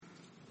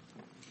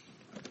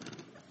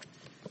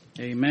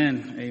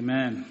Amen.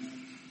 Amen.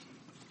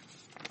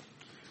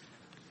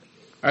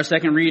 Our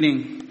second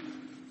reading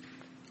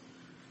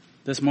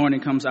this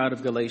morning comes out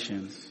of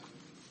Galatians,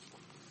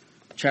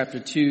 chapter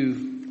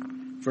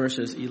 2,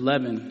 verses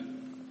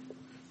 11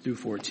 through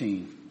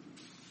 14.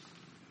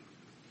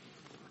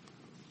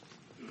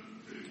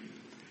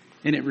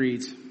 And it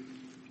reads,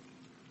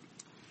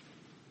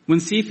 "When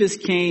Cephas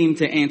came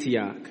to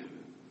Antioch,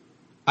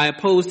 I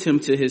opposed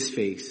him to his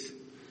face,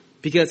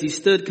 because he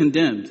stood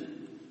condemned.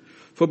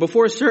 For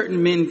before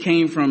certain men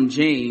came from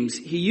James,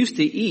 he used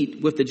to eat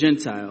with the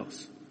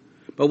Gentiles.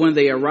 But when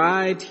they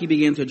arrived, he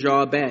began to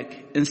draw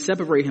back and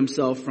separate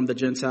himself from the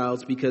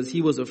Gentiles, because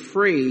he was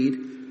afraid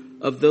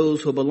of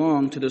those who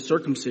belonged to the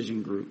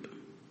circumcision group.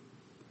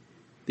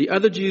 The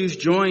other Jews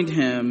joined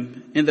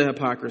him in the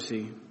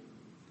hypocrisy,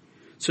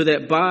 so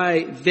that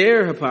by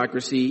their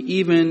hypocrisy,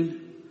 even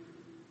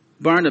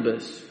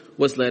Barnabas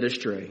was led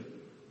astray.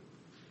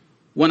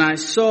 When I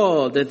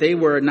saw that they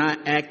were not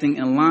acting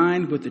in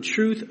line with the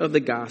truth of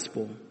the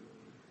gospel,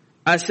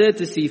 I said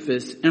to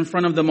Cephas in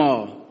front of them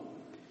all,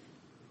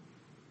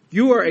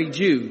 'You are a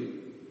Jew,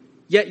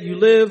 yet you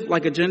live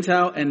like a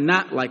Gentile and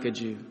not like a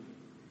Jew.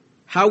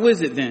 How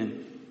is it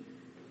then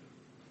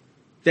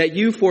that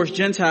you force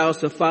Gentiles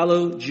to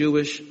follow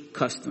Jewish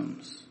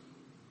customs?'"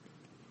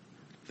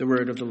 The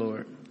word of the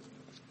Lord.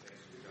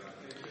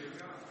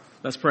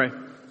 Let's pray.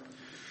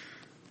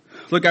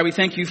 Lord God, we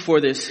thank you for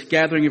this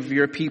gathering of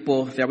your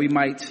people, that we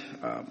might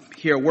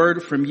hear a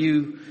word from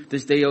you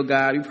this day, oh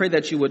God. We pray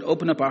that you would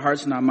open up our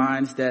hearts and our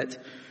minds,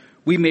 that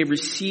we may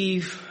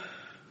receive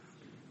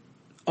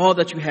all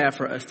that you have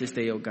for us this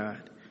day, oh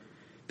God.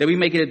 That we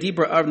may get a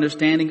deeper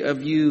understanding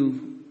of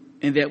you,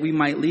 and that we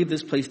might leave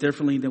this place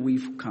differently than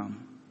we've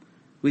come.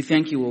 We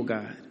thank you, oh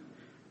God.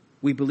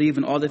 We believe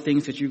in all the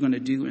things that you're going to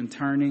do in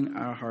turning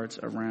our hearts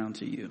around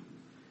to you.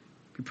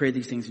 We pray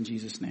these things in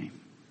Jesus' name.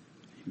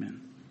 Amen.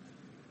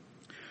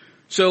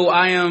 So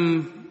I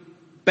am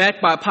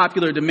back by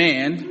popular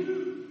demand,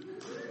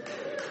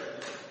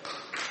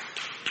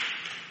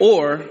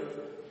 or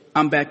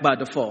I'm back by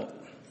default.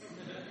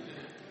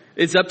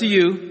 It's up to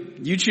you.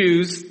 You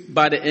choose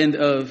by the end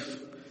of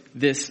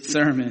this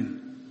sermon.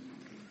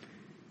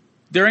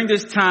 During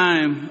this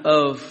time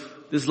of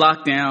this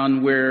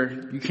lockdown,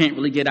 where you can't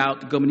really get out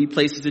to go many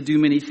places to do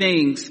many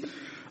things,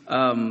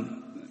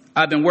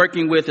 I've been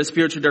working with a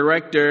spiritual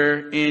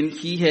director, and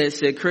he has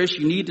said, "Chris,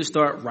 you need to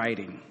start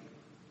writing,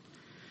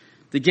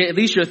 to get at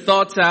least your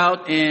thoughts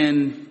out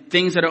and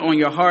things that are on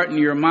your heart and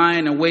your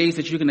mind, and ways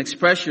that you can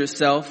express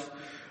yourself,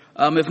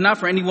 if not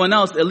for anyone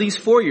else, at least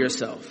for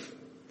yourself."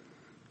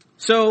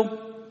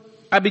 So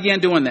I began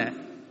doing that.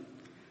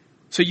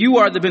 So you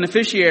are the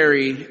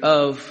beneficiary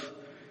of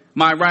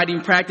my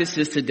writing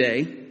practices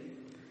today,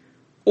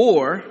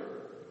 or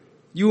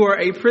you are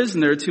a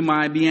prisoner to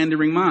my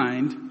meandering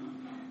mind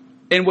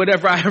and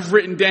whatever I have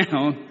written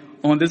down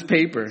on this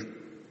paper.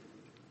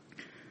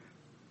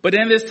 But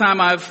in this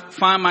time, I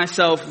find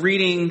myself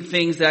reading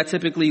things that I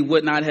typically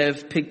would not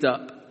have picked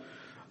up,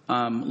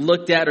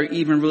 looked at, or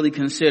even really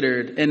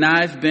considered. And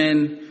I've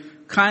been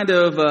kind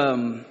of,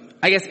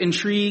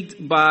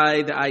 intrigued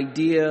by the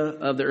idea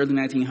of the early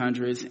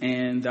 1900s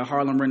and the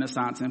Harlem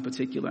Renaissance in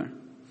particular.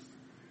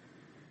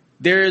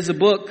 There is a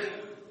book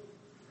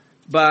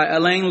by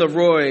Alain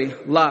Leroy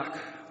Locke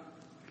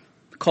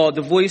called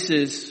The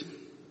Voices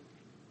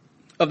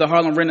of the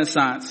Harlem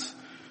Renaissance.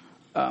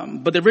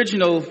 But the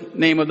original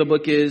name of the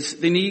book is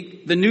The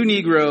New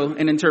Negro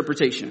and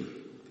Interpretation.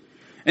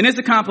 And it's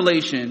a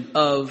compilation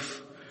of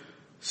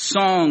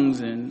songs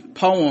and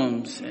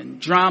poems and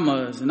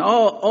dramas and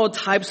all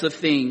types of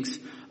things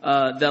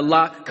that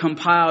Locke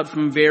compiled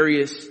from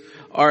various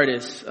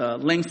artists,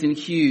 Langston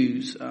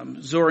Hughes,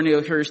 Zora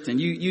Neale Hurston.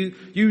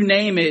 You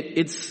name it,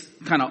 it's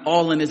kind of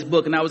all in this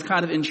book. And I was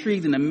kind of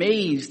intrigued and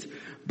amazed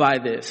by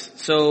this.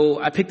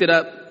 So I picked it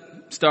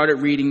up, started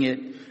reading it.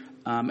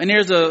 And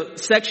there's a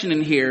section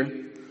in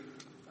here,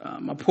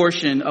 a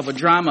portion of a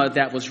drama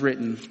that was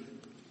written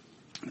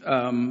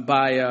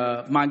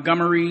by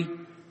Montgomery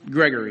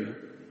Gregory.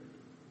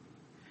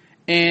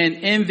 And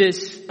in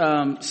this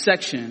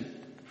section,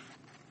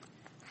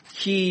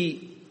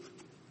 he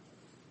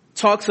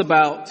talks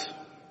about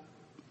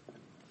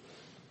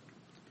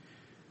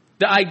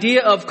the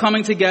idea of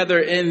coming together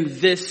in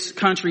this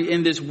country,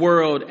 in this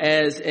world,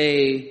 as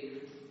a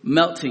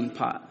melting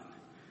pot.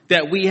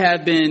 That we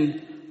have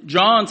been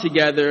drawn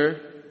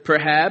together,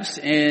 perhaps,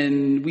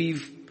 and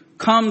we've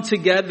come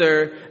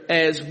together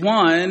as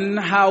one.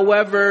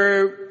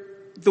 However,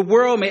 the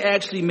world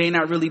may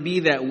not really be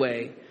that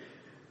way.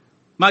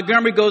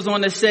 Montgomery goes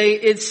on to say,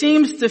 it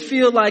seems to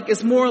feel like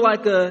it's more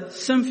like a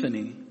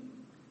symphony,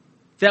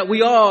 that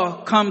we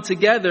all come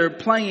together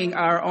playing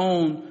our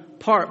own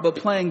part, but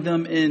playing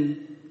them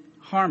in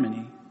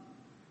harmony,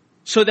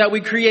 so that we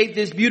create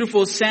this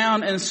beautiful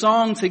sound and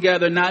song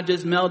together, not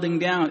just melding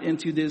down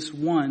into this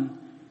one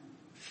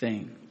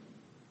thing.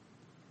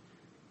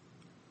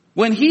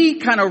 When he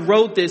kind of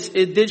wrote this,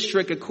 it did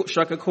struck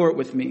a chord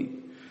with me.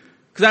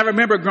 Because I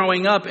remember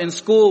growing up in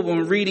school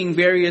when reading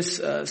various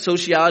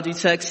sociology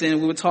texts,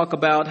 and we would talk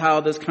about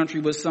how this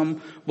country was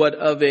somewhat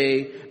of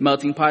a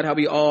melting pot, how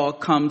we all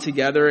come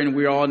together and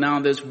we're all now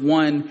this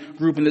one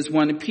group and this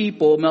one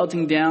people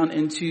melting down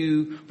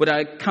into what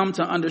I come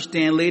to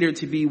understand later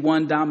to be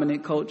one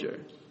dominant culture.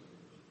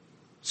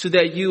 So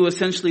that you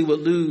essentially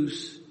would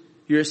lose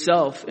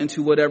yourself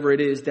into whatever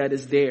it is that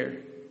is there.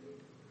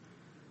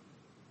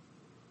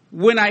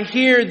 When I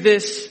hear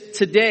this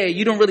today,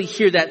 you don't really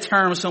hear that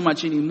term so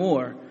much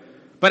anymore.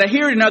 But I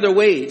hear it in other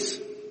ways.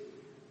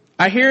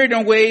 I hear it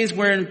in ways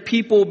when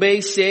people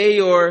may say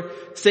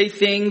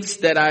things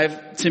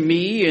that to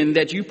me and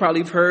that you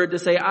probably have heard to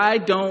say, I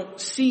don't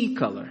see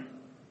color.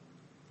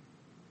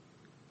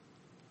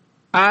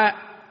 I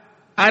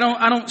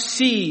don't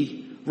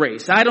see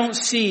race. I don't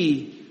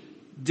see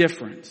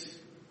difference.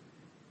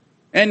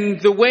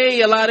 And the way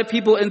a lot of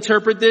people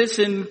interpret this,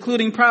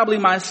 including probably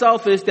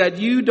myself, is that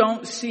you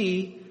don't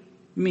see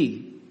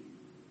me.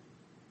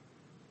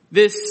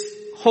 This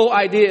whole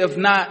idea of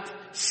not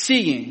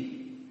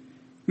seeing,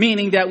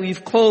 meaning that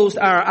we've closed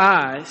our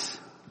eyes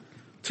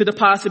to the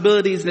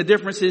possibilities and the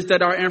differences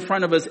that are in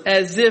front of us,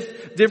 as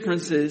if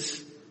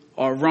differences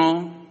are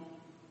wrong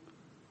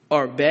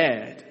or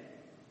bad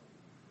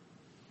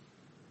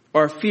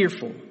or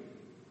fearful,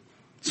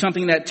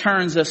 something that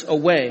turns us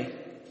away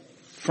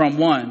from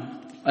one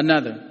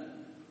another.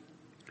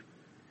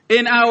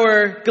 In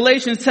our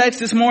Galatians text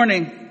this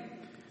morning,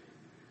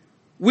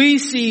 we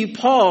see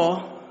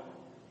Paul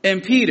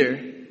and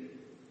Peter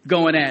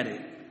going at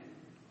it.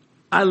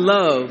 I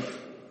love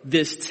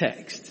this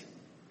text.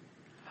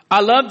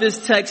 I love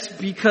this text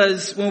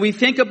because when we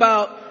think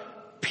about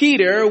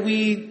Peter,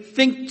 we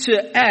think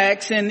to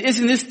Acts, and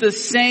isn't this the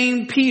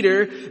same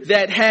Peter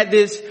that had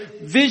this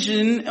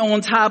vision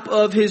on top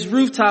of his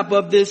rooftop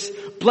of this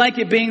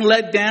blanket being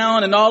let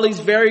down and all these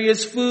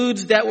various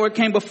foods that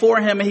came before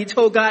him, and he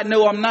told God,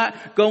 no, I'm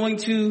not going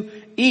to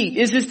eat.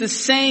 Is this the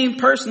same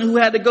person who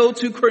had to go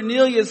to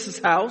Cornelius'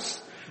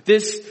 house,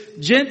 this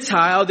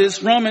Gentile,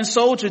 this Roman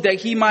soldier,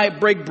 that he might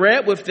break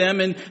bread with them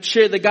and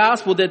share the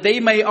gospel, that they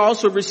may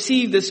also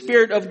receive the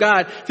Spirit of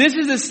God? This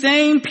is the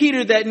same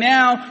Peter that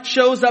now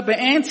shows up at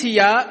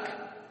Antioch,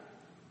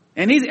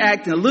 and he's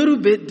acting a little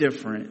bit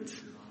different.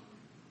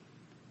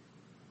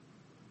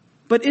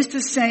 But it's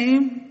the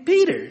same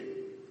Peter.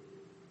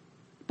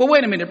 But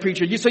wait a minute,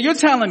 preacher. So you're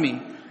telling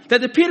me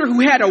that the Peter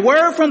who had a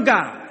word from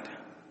God,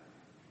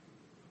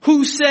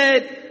 who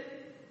said,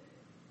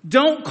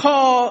 don't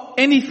call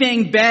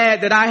anything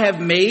bad that I have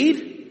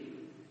made.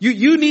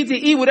 You need to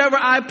eat whatever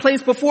I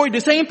place before you. The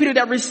same Peter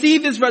that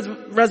received this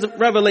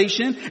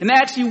revelation and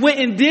actually went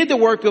and did the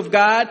work of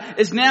God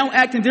is now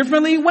acting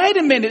differently. Wait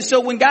a minute.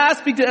 So when God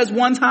speaks to us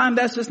one time,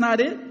 that's just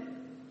not it?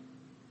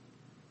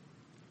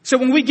 So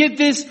when we get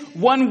this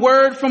one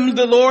word from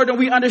the Lord and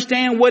we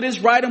understand what is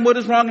right and what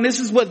is wrong, and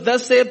this is what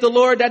thus saith the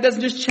Lord, that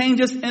doesn't just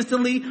change us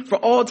instantly for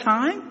all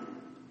time?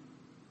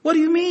 What do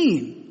you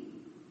mean?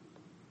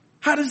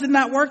 How does it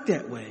not work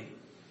that way?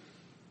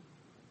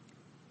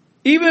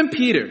 Even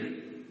Peter,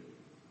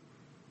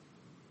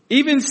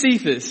 even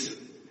Cephas,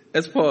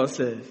 as Paul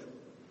says,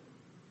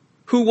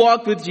 who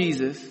walked with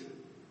Jesus,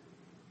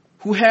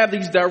 who have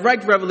these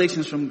direct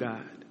revelations from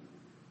God,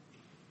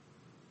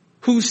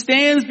 who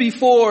stands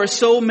before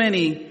so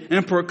many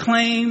and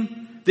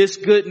proclaim this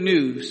good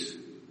news,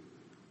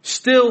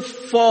 still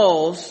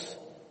falls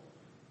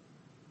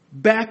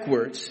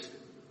backwards,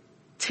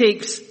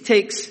 takes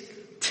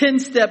 10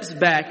 steps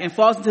back and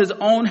falls into his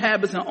own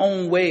habits and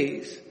own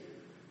ways.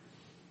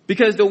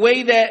 Because the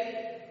way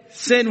that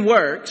sin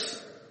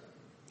works,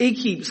 it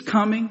keeps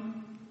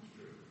coming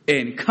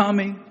and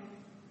coming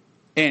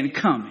and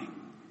coming.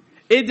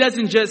 It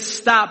doesn't just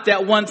stop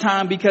that one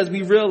time because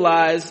we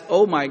realize,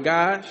 oh my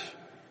gosh,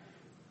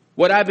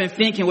 what I've been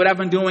thinking, what I've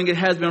been doing, it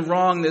has been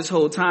wrong this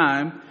whole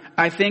time.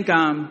 I think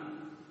I'm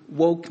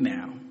woke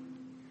now.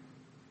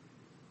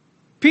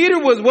 Peter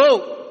was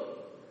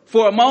woke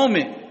for a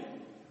moment,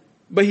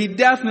 but he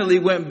definitely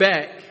went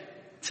back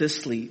to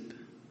sleep.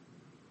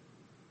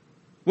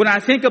 When I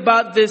think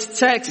about this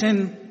text,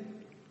 and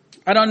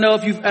I don't know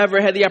if you've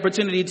ever had the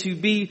opportunity to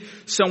be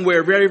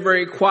somewhere very,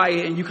 very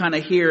quiet and you kind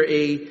of hear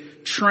a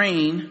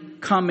train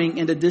coming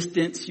in the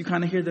distance. You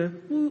kind of hear the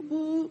woo,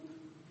 woo.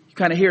 You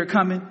kind of hear it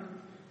coming.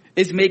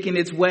 It's making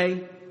its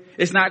way.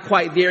 It's not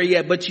quite there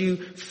yet, but you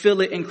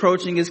feel it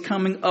encroaching. It's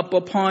coming up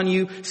upon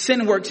you.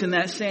 Sin works in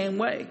that same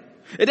way.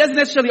 It doesn't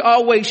necessarily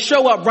always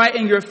show up right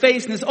in your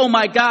face and it's, oh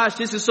my gosh,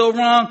 this is so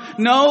wrong.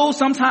 No,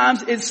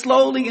 sometimes it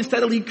slowly and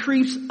steadily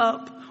creeps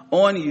up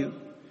on you.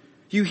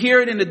 You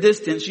hear it in the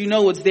distance. You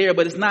know it's there,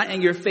 but it's not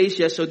in your face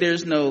yet, so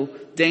there's no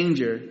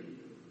danger,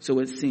 so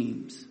it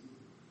seems.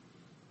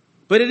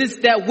 But it is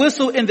that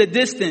whistle in the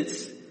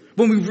distance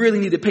when we really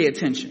need to pay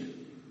attention.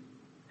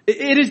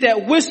 It is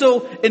that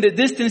whistle in the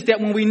distance that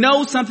when we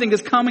know something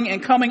is coming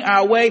and coming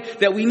our way,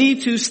 that we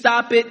need to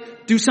stop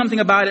it, do something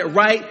about it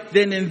right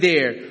then and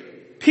there.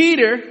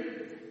 Peter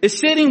is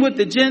sitting with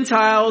the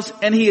Gentiles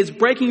and he is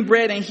breaking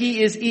bread and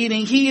he is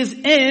eating. He is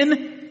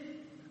in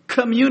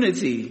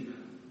community.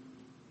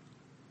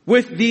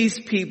 with these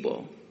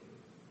people.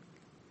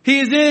 He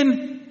is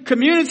in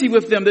community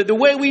with them. The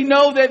way we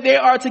know that they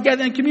are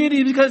together in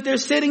community is because they're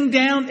sitting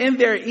down and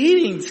they're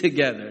eating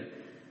together.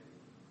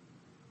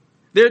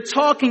 They're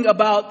talking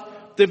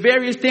about the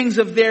various things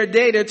of their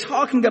day. They're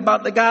talking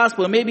about the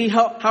gospel. Maybe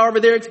however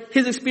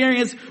his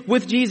experience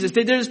with Jesus.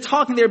 They're just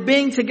talking. They're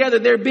being together.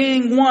 They're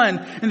being one.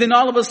 And then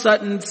all of a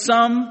sudden,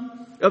 some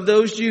of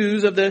those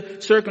Jews of the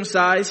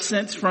circumcised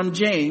sent from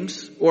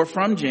James, or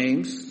from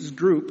James'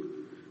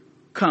 group,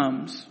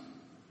 comes.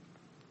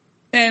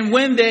 And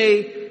when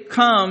they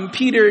come,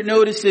 Peter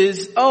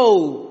notices,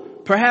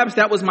 perhaps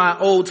that was my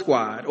old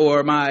squad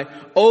or my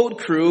old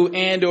crew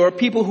and or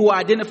people who I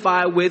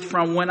identify with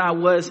from when I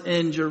was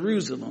in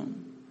Jerusalem.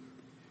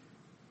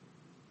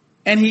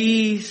 And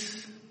he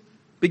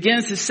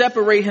begins to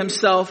separate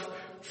himself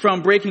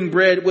from breaking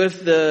bread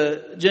with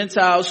the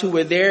Gentiles who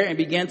were there and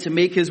began to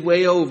make his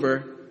way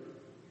over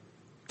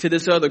to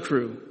this other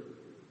crew.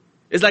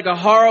 It's like a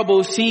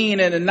horrible scene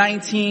in the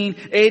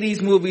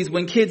 1980s movies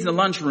when kids in the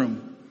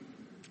lunchroom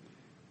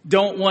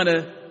don't want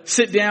to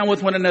sit down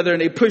with one another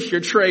and they push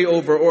your tray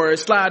over or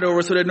slide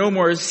over so there are no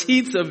more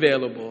seats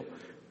available.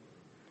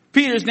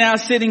 Peter's now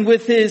sitting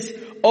with his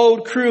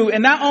old crew,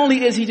 and not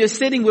only is he just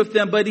sitting with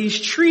them, but he's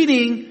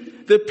treating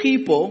the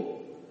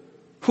people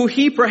who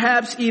he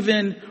perhaps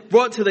even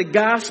brought to the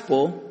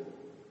gospel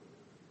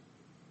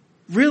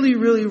really,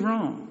 really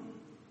wrong.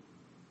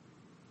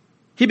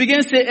 He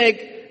begins to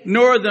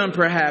ignore them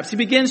perhaps. He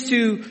begins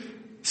to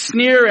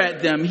sneer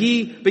at them.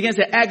 He begins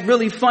to act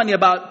really funny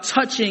about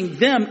touching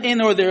them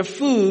in or their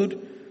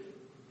food,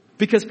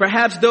 because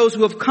perhaps those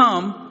who have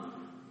come,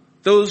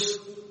 those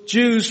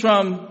Jews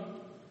from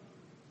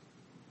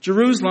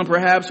Jerusalem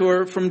perhaps,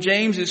 or from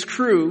James's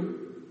crew,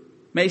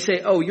 may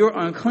say, "Oh, you're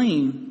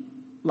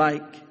unclean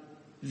like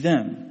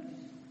them."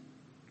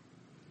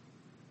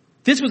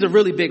 This was a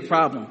really big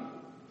problem.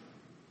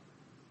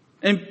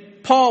 And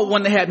Paul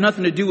wanted to have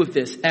nothing to do with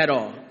this at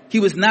all. He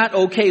was not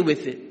okay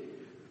with it.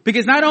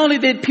 Because not only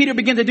did Peter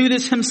begin to do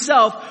this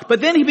himself,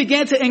 but then he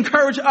began to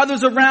encourage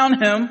others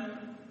around him,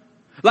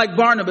 like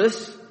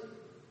Barnabas,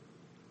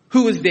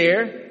 who was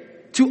there,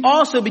 to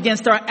also begin to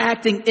start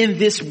acting in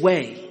this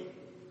way.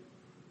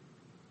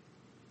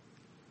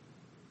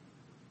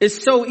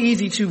 It's so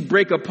easy to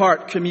break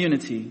apart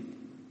community.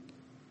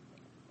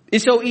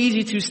 It's so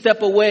easy to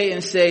step away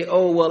and say,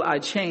 "Oh, well, I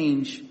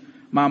changed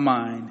my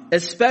mind,"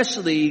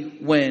 especially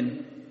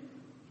when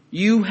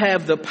you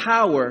have the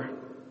power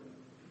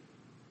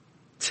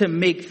to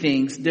make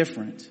things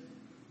different.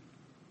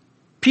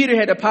 Peter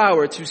had the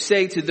power to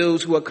say to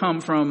those who had come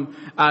from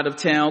out of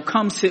town,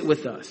 "Come sit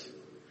with us.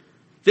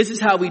 This is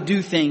how we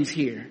do things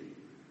here.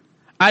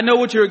 I know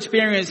what your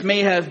experience may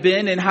have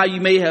been and how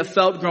you may have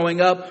felt growing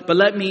up, but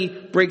let me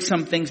break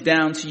some things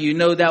down to you."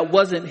 No, that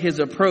wasn't his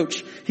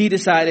approach. He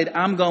decided,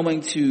 "I'm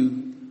going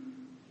to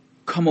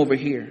come over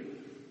here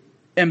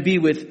and be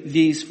with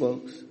these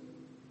folks."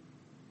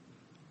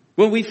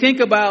 When we think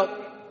about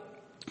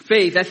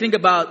faith, I think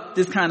about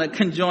this kind of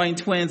conjoined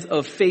twins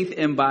of faith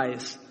and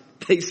bias.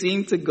 They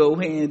seem to go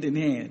hand in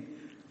hand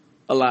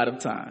a lot of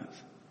times.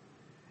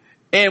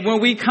 And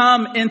when we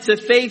come into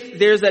faith,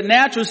 there's a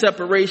natural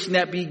separation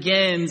that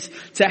begins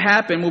to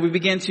happen when we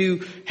begin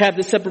to have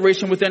the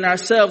separation within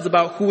ourselves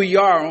about who we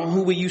are and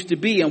who we used to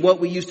be and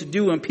what we used to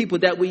do and people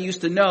that we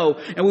used to know.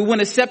 And we want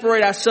to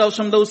separate ourselves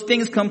from those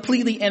things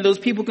completely and those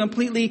people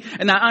completely.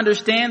 And I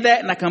understand that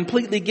and I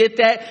completely get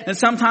that. And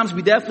sometimes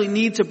we definitely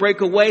need to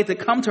break away to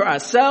come to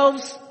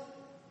ourselves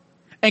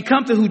and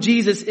come to who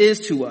Jesus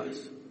is to us.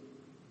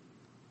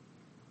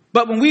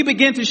 But when we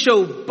begin to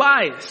show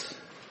bias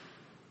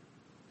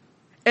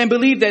and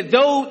believe that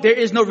though there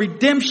is no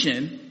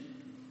redemption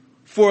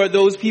for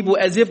those people,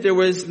 as if there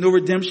was no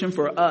redemption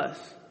for us,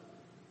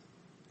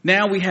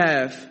 now we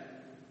have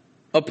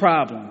a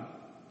problem.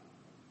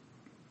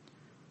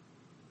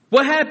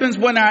 What happens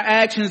when our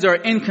actions are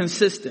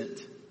inconsistent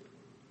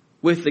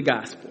with the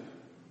gospel?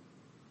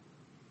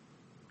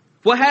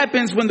 What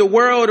happens when the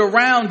world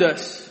around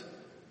us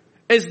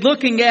is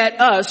looking at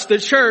us, the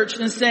church,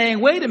 and saying,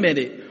 "Wait a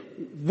minute,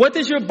 what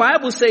does your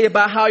Bible say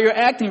about how you're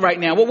acting right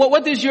now?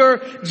 What does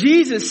your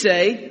Jesus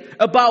say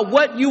about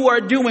what you are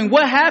doing?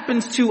 What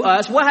happens to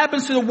us? What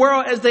happens to the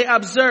world as they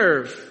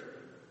observe?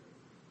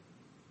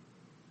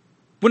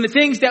 When the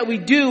things that we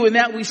do and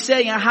that we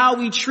say and how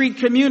we treat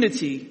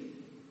community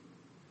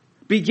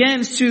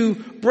begins to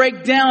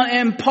break down."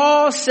 And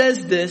Paul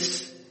says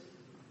this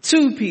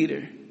to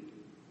Peter.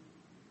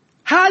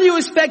 How do you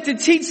expect to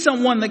teach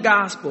someone the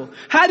gospel?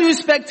 How do you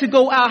expect to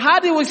go out? How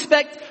do you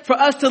expect for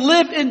us to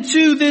live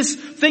into this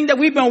thing that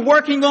we've been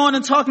working on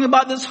and talking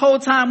about this whole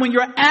time when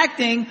you're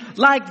acting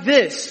like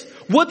this?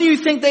 What do you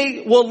think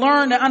they will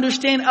learn and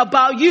understand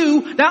about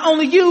you? Not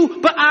only you,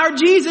 but our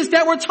Jesus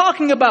that we're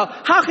talking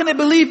about. How can they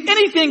believe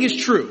anything is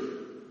true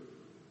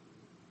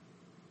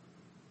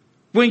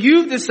when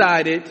you've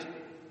decided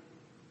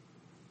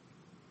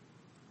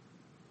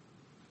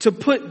to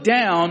put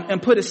down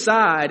and put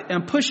aside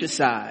and push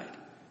aside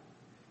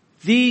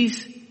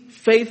these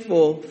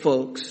faithful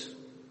folks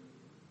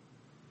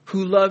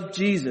who love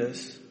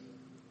Jesus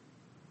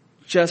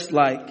just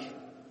like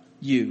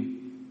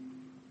you.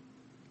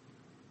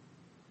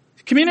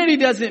 Community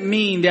doesn't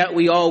mean that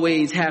we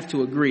always have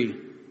to agree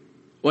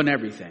on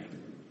everything.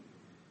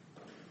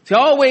 To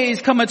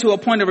always come into a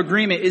point of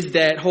agreement is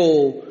that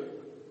whole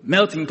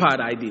melting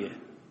pot idea,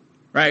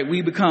 right?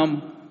 We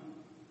become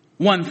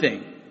one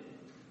thing.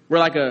 We're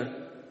like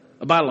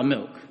a bottle of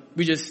milk.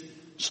 It's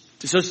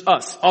just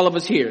us, all of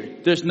us here.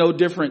 There's no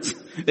difference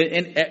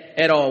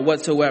at all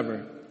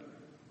whatsoever.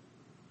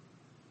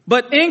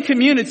 But in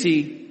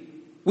community,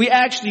 we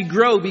actually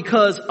grow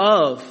because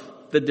of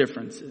the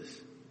differences.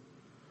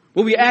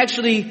 Where we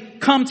actually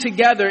come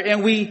together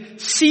and we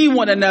see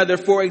one another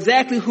for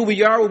exactly who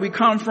we are, where we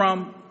come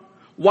from,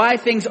 why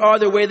things are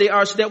the way they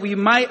are, so that we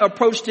might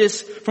approach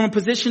this from a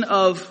position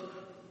of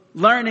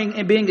learning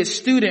and being a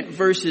student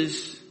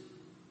versus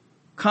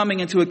coming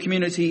into a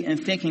community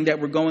and thinking that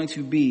we're going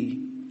to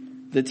be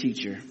the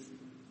teacher.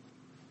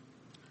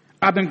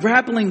 I've been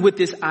grappling with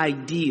this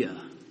idea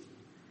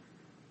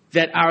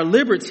that our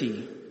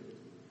liberty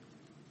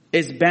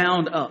is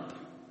bound up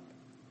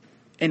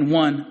in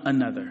one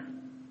another.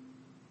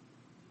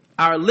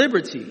 Our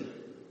liberty,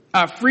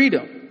 our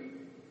freedom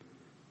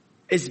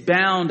is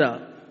bound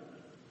up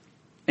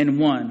in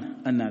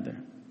one another.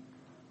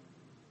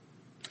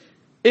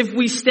 If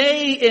we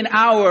stay in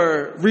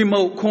our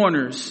remote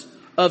corners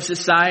of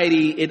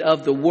society and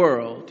of the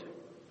world,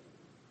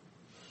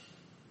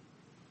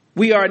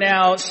 we are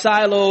now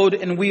siloed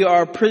and we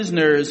are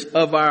prisoners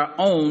of our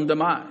own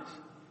demise.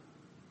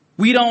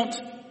 We don't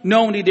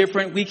know any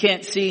different. We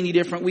can't see any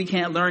different. We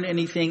can't learn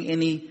anything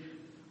any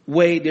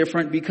way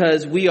different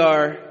because we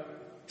are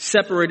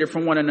separated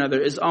from one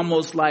another. It's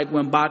almost like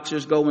when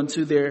boxers go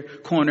into their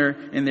corner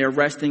and they're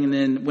resting, and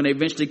then when they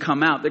eventually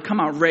come out, they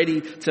come out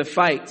ready to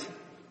fight.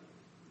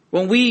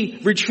 When we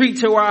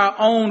retreat to our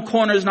own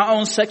corners and our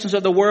own sections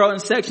of the world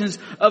and sections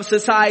of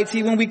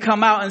society, when we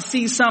come out and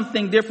see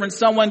something different,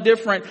 someone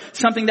different,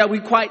 something that we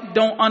quite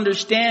don't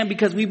understand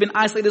because we've been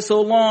isolated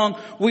so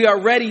long, we are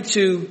ready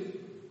to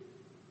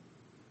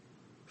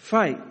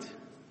fight.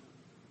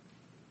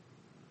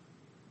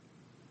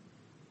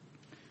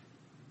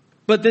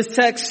 But this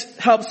text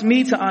helps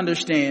me to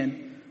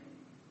understand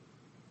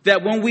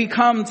that when we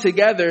come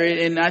together,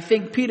 and I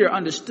think Peter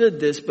understood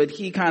this, but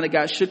he kind of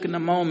got shook in the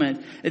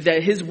moment, is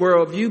that his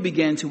worldview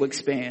began to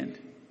expand.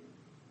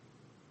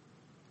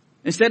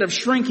 Instead of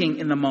shrinking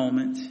in the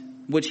moment,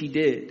 which he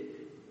did,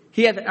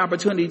 he had the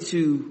opportunity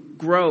to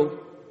grow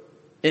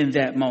in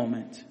that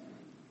moment.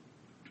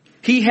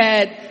 He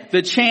had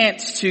the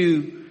chance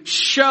to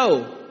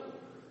show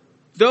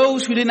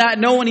those who did not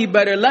know any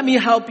better, let me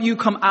help you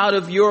come out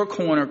of your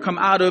corner, come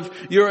out of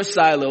your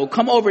silo,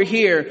 come over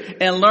here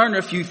and learn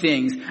a few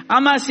things.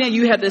 I'm not saying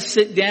you have to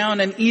sit down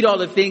and eat all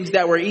the things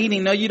that we're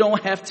eating. No, you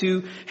don't have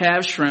to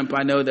have shrimp.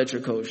 I know that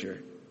you're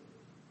kosher.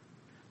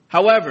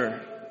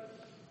 However,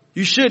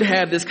 you should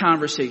have this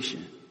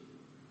conversation.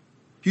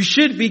 You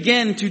should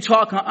begin to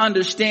talk and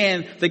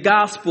understand the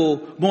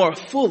gospel more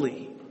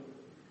fully,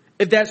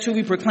 if that's who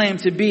we proclaim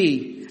to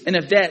be and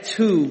if that's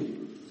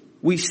who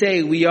we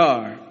say we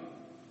are.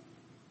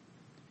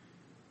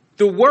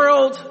 The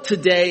world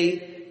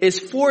today is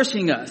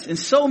forcing us in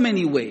so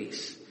many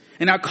ways,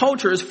 and our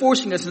culture is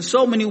forcing us in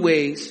so many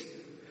ways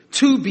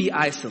to be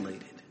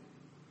isolated.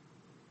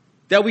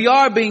 That we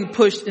are being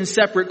pushed in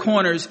separate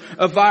corners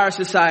of our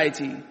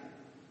society.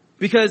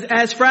 Because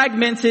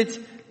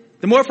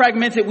the more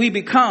fragmented we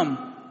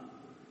become,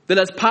 the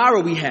less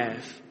power we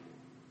have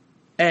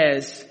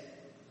as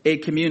a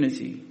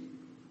community.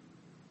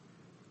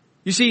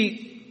 You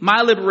see,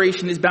 my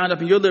liberation is bound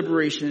up in your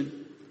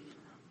liberation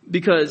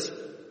because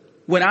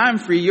when I'm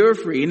free, you're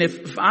free. And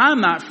if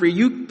I'm not free,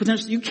 you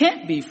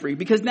can't be free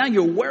because now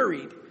you're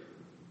worried.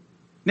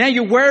 Now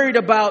you're worried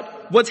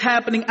about what's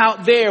happening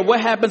out there. What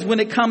happens when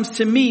it comes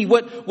to me?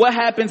 What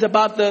happens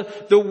about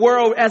the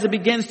world as it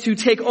begins to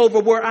take over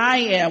where I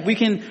am? We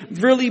can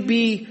really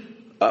be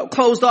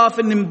closed off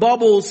and in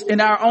bubbles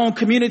in our own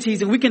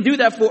communities. And we can do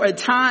that for a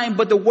time,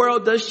 but the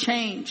world does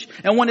change.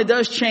 And when it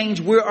does change,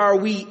 where are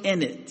we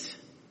in it?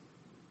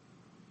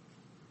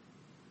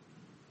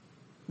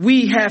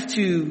 We have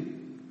to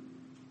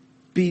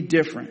be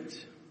different.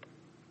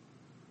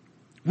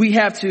 We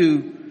have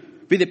to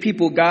be the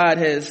people God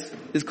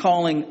is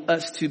calling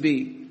us to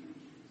be.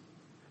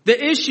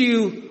 The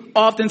issue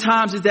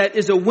oftentimes is that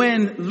is a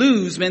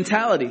win-lose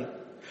mentality.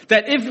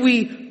 That if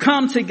we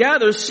come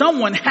together,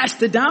 someone has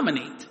to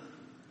dominate.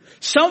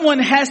 Someone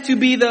has to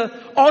be the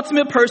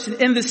ultimate person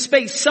in this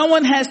space.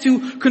 Someone has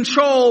to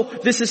control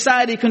this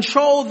society,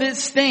 control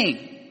this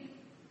thing,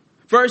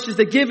 versus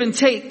the give and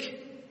take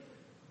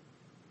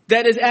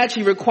that is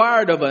actually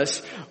required of us.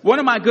 One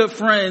of my good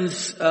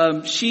friends,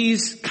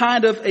 she's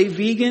kind of a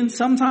vegan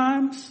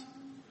sometimes.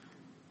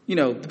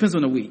 Depends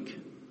on the week.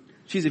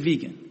 She's a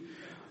vegan.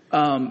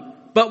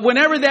 But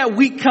whenever that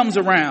week comes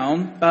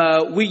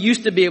around, we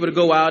used to be able to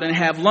go out and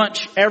have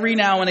lunch every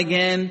now and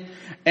again.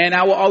 And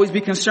I will always be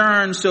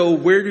concerned, so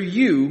where do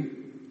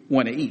you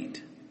want to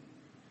eat?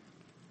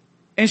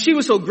 And she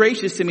was so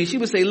gracious to me. She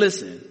would say,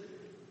 listen,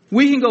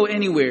 we can go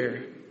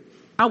anywhere.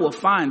 I will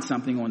find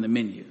something on the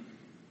menu.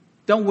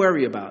 Don't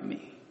worry about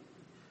me.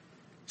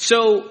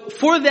 So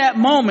for that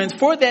moment,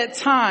 for that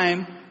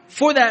time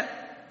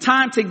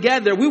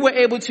together, we were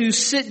able to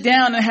sit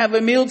down and have a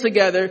meal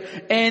together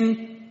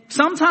and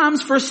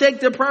sometimes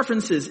forsake their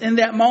preferences in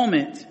that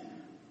moment.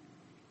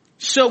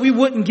 So we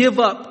wouldn't give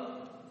up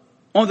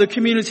on the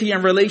community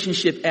and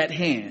relationship at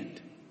hand.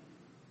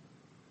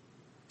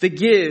 The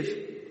give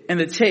and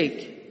the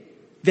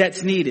take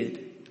that's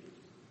needed.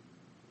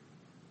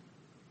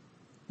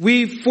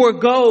 We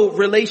forego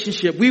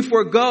relationship. We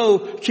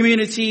forego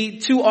community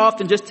too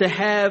often just to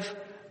have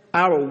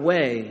our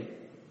way.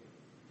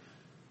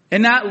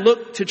 And not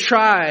look to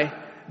try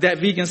that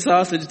vegan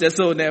sausage that's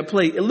on that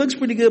plate. It looks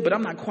pretty good, but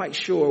I'm not quite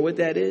sure what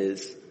that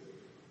is.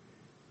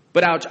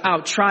 But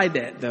I'll try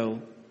that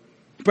though.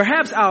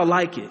 Perhaps I'll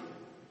like it.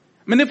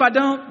 I mean, if I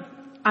don't,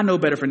 I know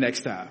better for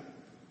next time.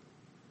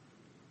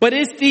 But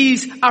it's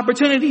these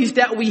opportunities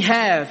that we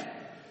have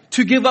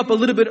to give up a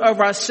little bit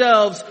of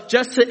ourselves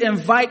just to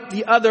invite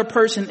the other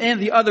person and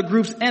the other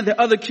groups and the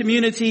other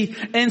community,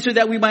 and so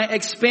that we might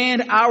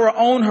expand our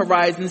own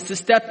horizons to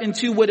step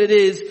into what it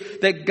is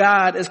that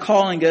God is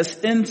calling us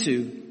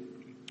into.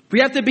 We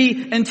have to be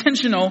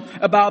intentional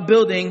about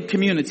building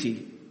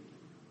community.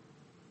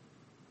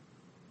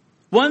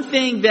 One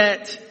thing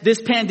that this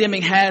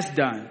pandemic has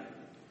done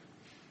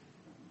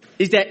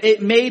is that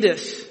it made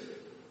us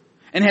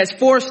and has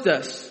forced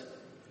us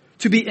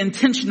to be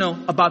intentional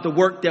about the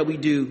work that we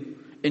do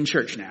in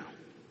church now.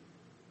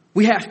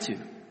 We have to.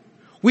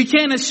 We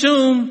can't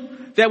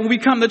assume that when we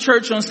come to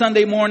church on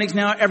Sunday mornings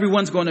now,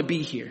 everyone's going to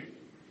be here.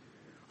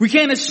 We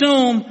can't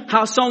assume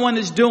how someone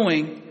is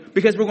doing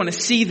because we're going to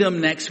see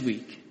them next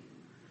week.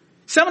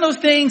 Some of those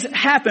things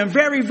happen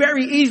very,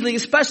 very easily,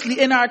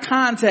 especially in our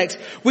context.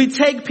 We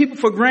take people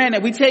for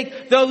granted. We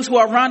take those who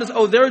are around us,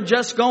 oh, they're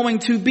just going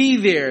to be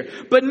there.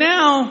 But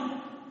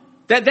now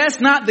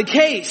that's not the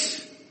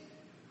case.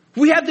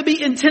 We have to be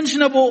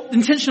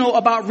intentional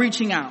about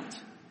reaching out.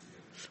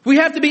 We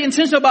have to be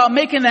intentional about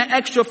making that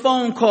extra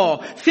phone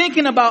call,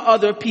 thinking about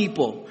other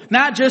people,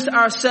 not just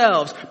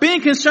ourselves, being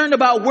concerned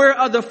about where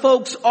other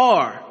folks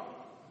are.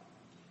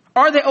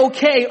 Are they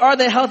okay? Are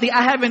they healthy?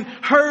 I haven't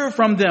heard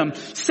from them.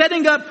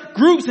 Setting up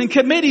groups and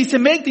committees to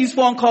make these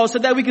phone calls so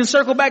that we can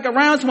circle back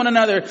around to one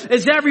another.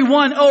 Is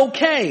everyone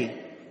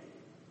okay?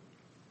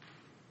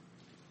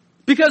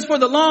 Because for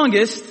the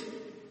longest,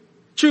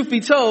 truth be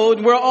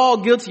told, we're all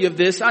guilty of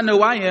this. I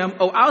know I am.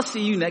 Oh, I'll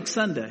see you next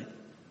Sunday.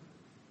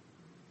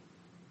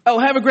 Oh,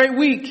 have a great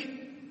week.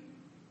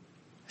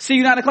 See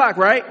you 9:00,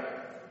 right?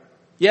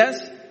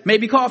 Yes?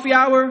 Maybe coffee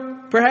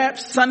hour,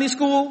 perhaps Sunday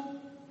school,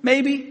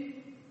 maybe.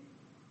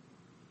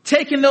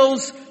 Taking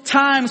those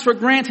times for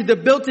granted, the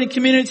built-in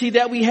community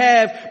that we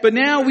have, but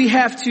now we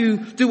have to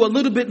do a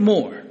little bit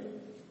more.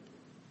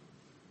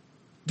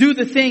 Do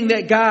the thing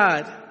that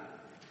God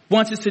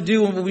wants us to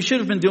do and what we should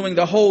have been doing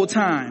the whole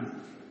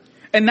time.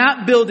 And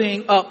not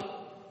building up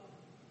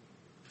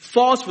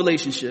false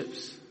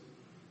relationships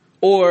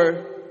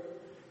or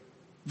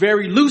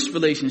very loose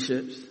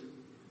relationships,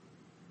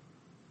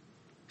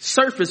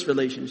 surface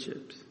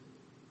relationships.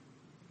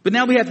 But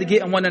now we have to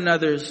get in one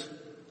another's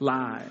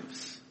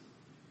lives.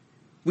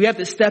 We have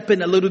to step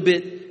in a little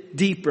bit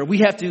deeper. We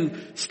have to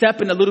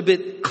step in a little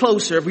bit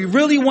closer. If we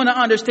really want to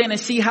understand and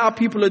see how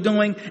people are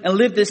doing and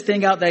live this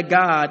thing out that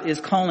God is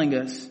calling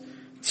us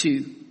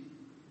to.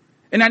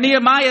 In our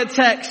Nehemiah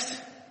text,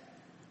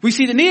 we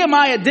see that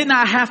Nehemiah did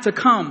not have to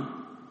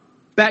come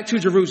back to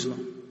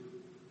Jerusalem.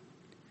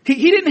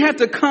 He didn't have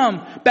to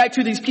come back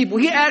to these people.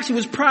 He actually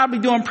was probably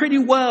doing pretty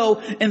well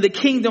in the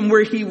kingdom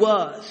where he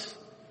was.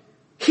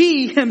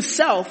 He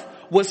himself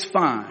was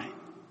fine.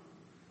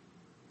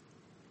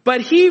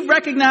 But he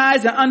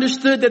recognized and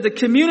understood that the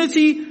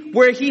community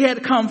where he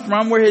had come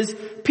from, where his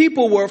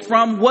people were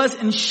from, was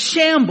in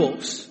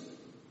shambles.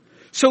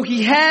 So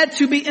he had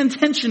to be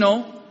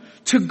intentional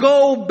to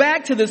go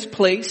back to this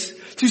place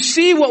to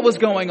see what was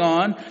going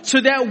on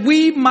so that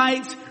we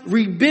might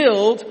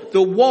rebuild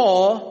the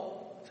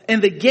wall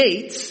and the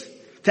gates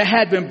that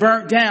had been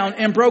burnt down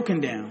and broken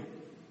down.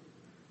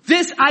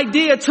 This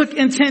idea took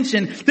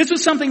intention. This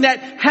was something that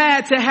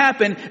had to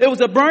happen. It was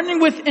a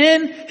burning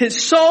within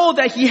his soul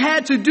that he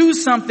had to do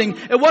something.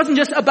 It wasn't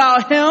just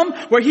about him,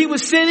 where he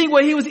was sitting,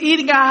 where he was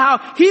eating,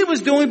 how he was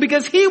doing,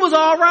 because he was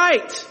all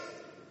right.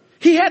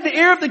 He had the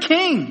ear of the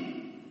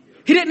king.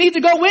 He didn't need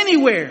to go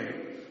anywhere.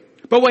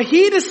 But what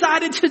he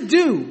decided to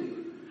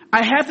do,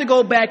 I have to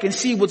go back and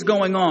see what's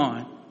going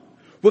on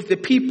with the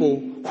people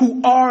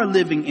who are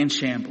living in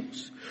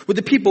shambles. With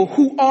the people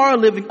who are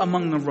living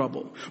among the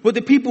rubble, with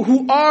the people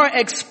who are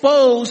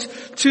exposed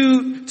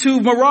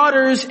to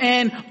marauders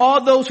and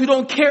all those who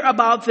don't care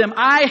about them.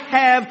 I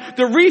have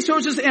the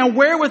resources and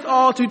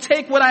wherewithal to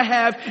take what I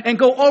have and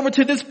go over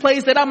to this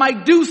place that I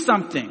might do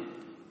something.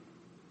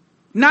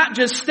 Not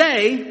just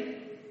stay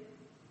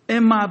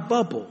in my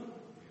bubble.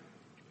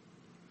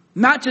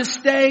 Not just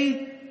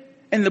stay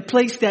in the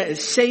place that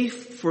is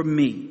safe for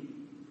me.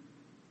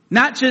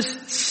 Not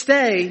just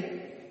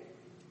stay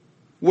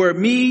where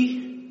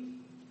me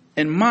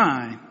and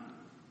mine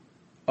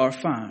are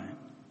fine.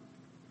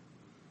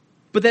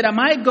 but that I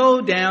might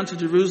go down to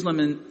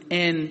Jerusalem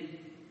and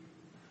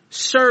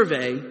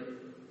survey,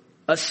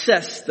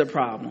 assess the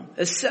problem,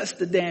 assess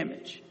the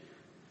damage.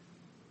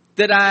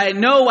 That I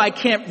know I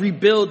can't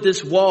rebuild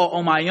this wall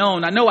on my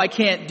own. I know I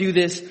can't do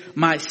this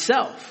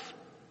myself.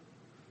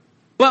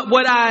 But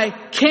what I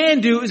can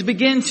do is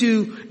begin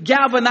to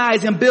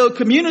galvanize and build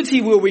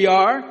community where we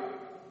are.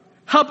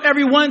 Help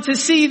everyone to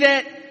see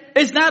that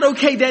it's not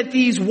okay that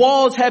these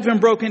walls have been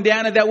broken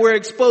down and that we're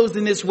exposed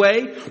in this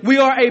way. We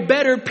are a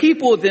better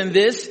people than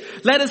this.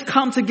 Let us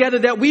come together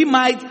that we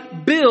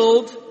might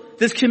build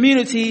this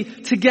community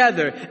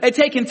together. It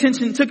took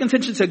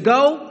intention to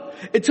go.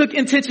 It took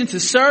intention to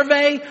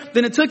survey.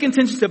 Then it took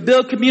intention to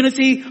build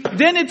community.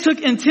 Then it took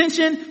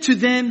intention to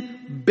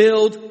then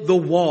build the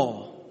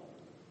wall.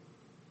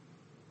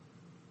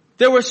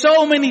 There were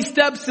so many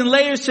steps and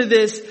layers to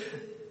this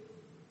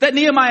that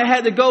Nehemiah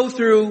had to go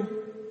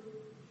through.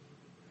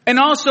 And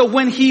also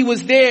when he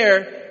was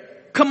there,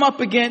 come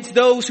up against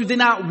those who did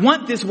not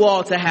want this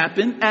wall to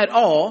happen at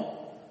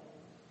all.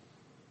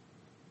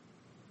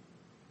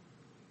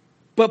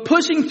 But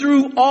pushing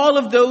through all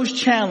of those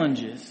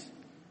challenges,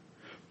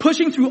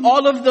 pushing through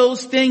all of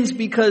those things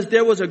because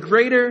there was a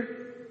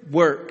greater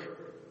work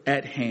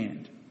at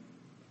hand.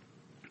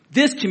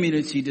 This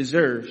community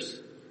deserves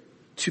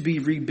to be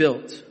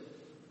rebuilt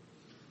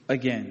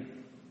again.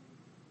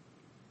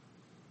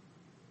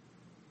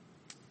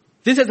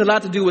 This has a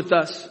lot to do with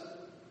us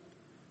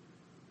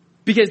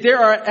because there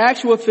are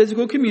actual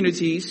physical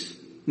communities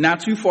not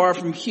too far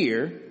from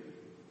here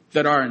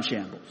that are in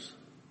shambles.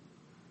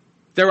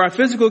 There are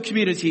physical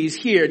communities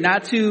here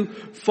not too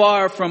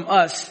far from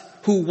us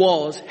whose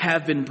walls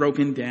have been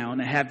broken down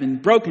and have been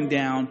broken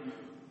down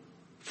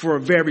for a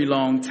very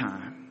long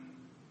time.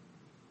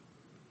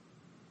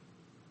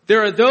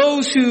 There are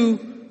those who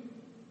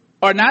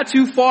are not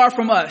too far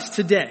from us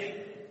today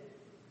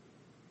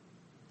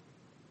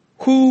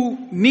who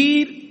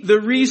need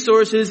the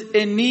resources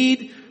and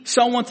need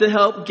someone to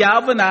help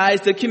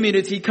galvanize the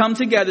community, come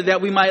together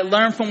that we might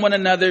learn from one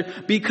another,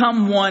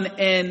 become one,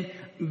 and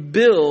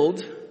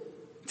build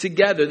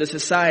together the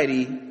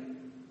society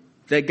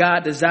that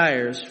God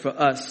desires for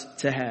us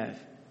to have.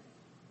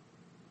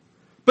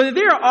 But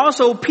there are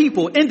also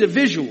people,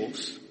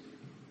 individuals,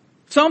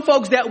 some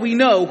folks that we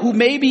know who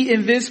may be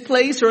in this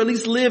place or at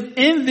least live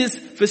in this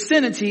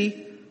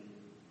vicinity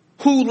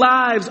whose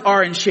lives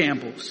are in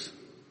shambles.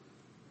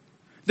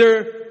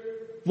 Their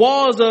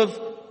walls of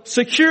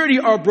security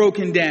are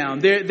broken down.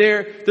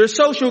 Their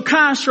social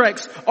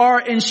constructs are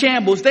in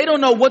shambles. They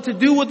don't know what to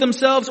do with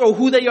themselves or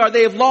who they are.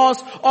 They have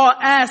lost all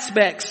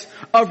aspects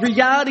of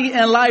reality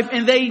and life,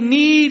 and they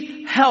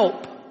need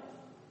help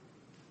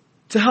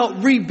to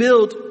help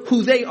rebuild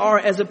who they are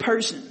as a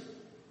person.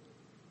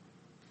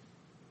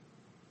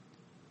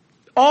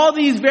 All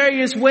these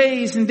various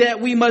ways in that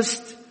we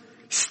must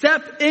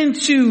step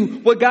into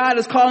what God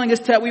is calling us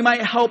to, that we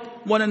might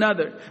help one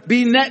another,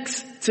 be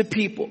next to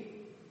people.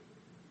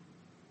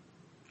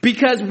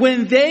 Because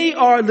when they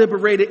are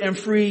liberated and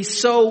free,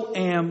 so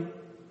am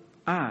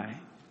I.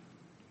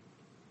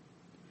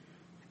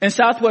 In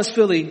Southwest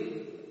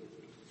Philly,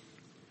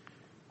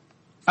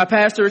 I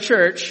pastor a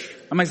church.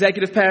 I'm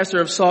executive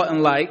pastor of Salt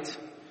and Light.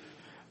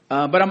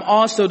 But I'm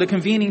also the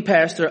convening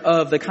pastor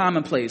of The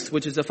Commonplace,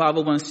 which is a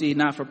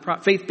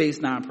 501c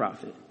faith-based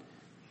nonprofit.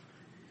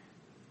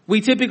 We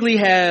typically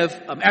have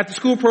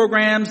after-school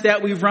programs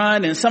that we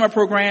run and summer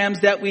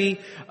programs that we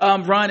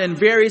run and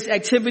various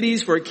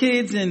activities for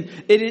kids. And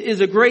it is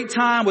a great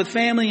time with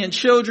family and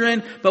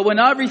children. But when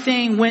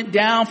everything went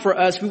down for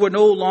us, we were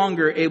no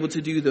longer able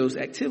to do those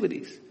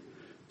activities.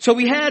 So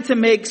we had to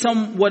make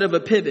somewhat of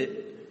a pivot.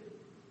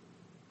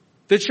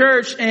 The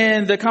church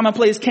and The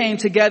Commonplace came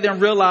together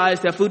and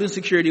realized that food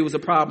insecurity was a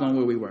problem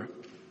where we were.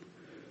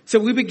 So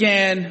we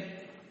began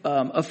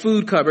a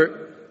food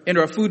cupboard and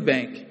a food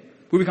bank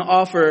where we can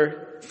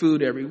offer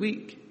food every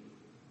week.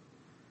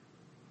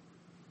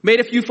 Made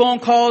a few phone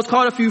calls,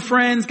 called a few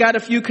friends, got a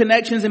few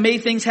connections, and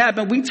made things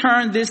happen. We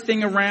turned this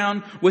thing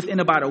around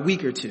within about a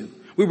week or two.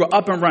 We were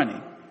up and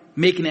running,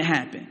 making it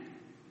happen.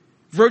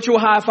 Virtual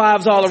high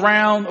fives all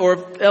around,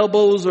 or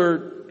elbows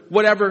or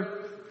whatever.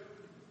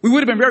 We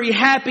would have been very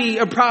happy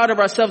and proud of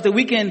ourselves that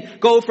we can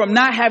go from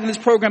not having this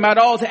program at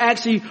all to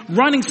actually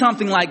running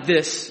something like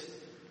this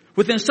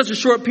within such a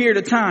short period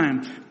of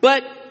time.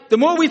 But the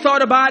more we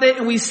thought about it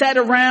and we sat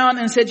around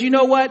and said, you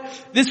know what?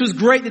 This was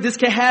great that this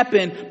could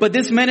happen, but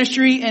this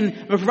ministry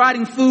and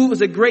providing food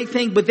was a great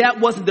thing, but that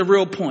wasn't the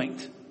real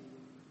point.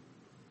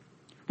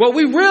 What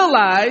we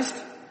realized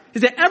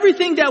is that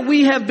everything that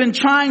we have been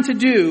trying to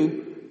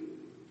do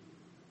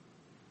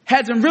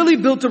has been really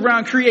built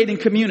around creating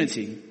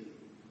community.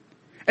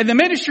 And the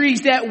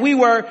ministries that we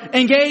were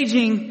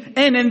engaging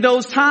in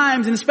those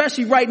times, and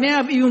especially right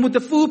now, even with the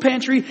food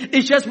pantry,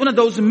 is just one of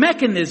those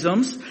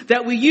mechanisms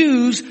that we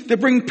use to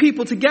bring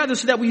people together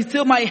so that we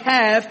still might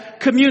have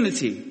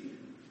community.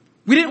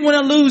 We didn't want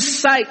to lose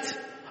sight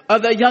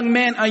of a young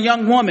man, a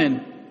young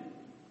woman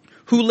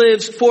who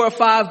lives 4 or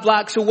 5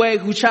 blocks away,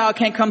 whose child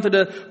can't come to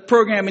the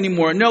program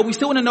anymore. No, we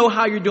still want to know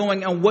how you're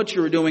doing and what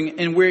you're doing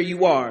and where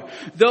you are.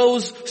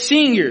 Those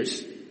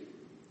seniors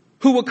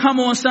who would come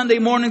on Sunday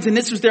mornings and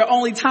this was their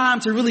only time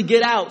to really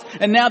get out,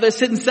 and now they're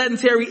sitting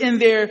sedentary in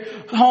their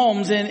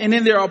homes and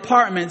in their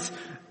apartments.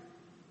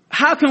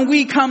 How can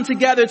we come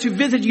together to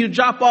visit you, to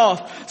drop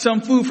off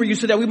some food for you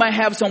so that we might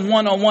have some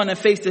one-on-one and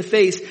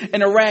face-to-face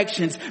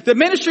interactions? The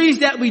ministries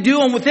that we do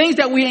and the things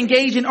that we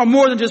engage in are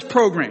more than just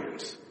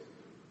programs.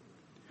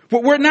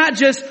 But we're not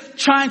just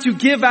trying to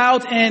give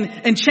out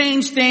and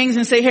change things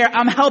and say, here,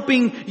 I'm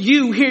helping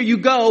you, here you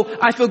go,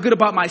 I feel good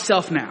about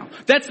myself now.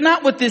 That's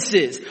not what this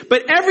is.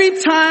 But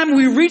every time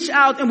we reach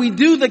out and we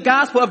do the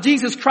gospel of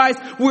Jesus Christ,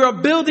 we are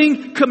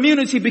building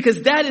community,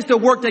 because that is the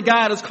work that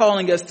God is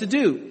calling us to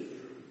do.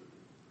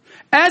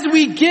 As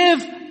we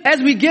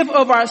give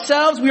of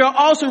ourselves, we are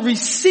also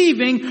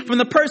receiving from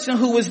the person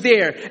who was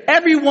there.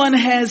 Everyone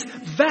has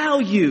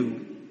value.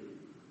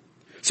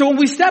 So when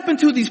we step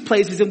into these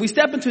places and we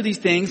step into these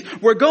things,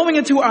 we're going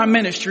into our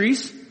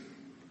ministries.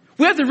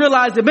 We have to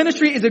realize that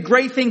ministry is a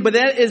great thing, but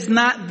that is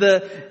not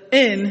the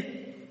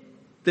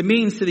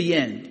means to the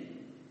end.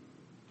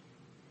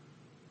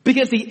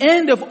 Because the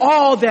end of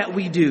all that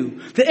we do,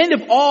 the end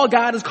of all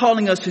God is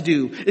calling us to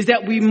do, is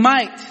that we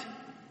might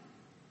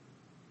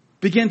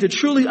begin to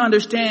truly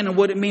understand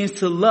what it means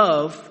to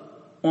love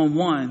on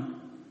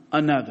one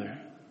another.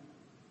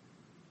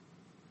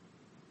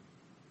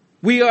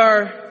 We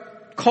are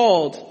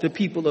called the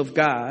people of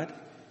God.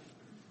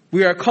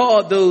 We are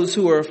called those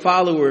who are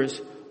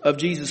followers of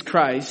Jesus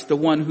Christ, the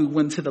one who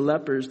went to the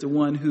lepers, the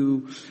one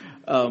who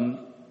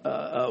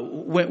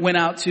went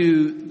out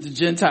to the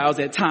Gentiles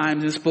at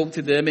times and spoke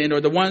to them,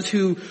 or the ones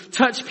who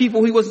touched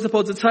people he wasn't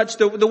supposed to touch,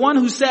 the one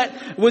who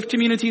sat with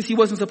communities he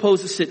wasn't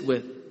supposed to sit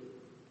with.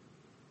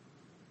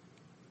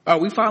 Are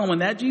we following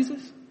that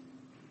Jesus?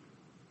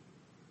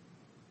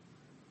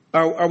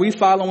 Are we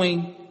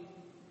following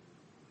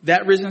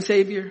that risen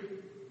Savior?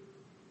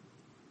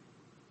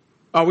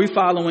 Are we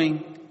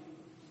following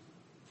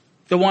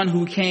the one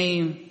who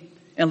came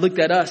and looked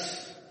at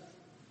us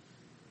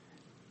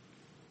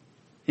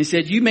and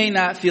said, you may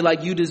not feel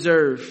like you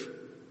deserve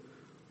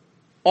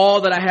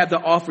all that I have to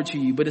offer to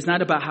you, but it's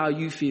not about how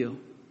you feel.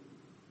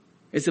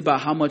 It's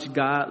about how much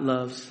God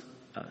loves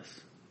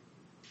us.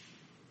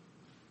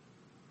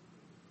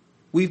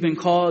 We've been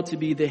called to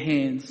be the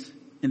hands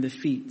and the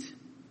feet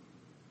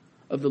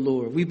of the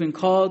Lord. We've been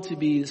called to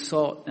be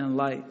salt and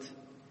light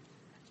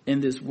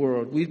in this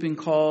world. We've been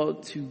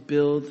called to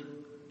build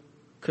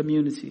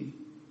community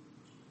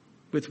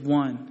with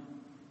one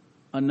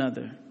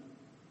another.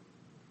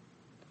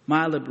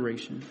 My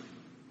liberation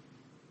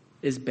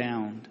is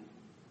bound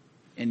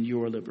in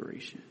your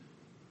liberation.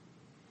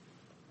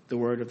 The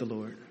word of the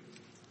Lord.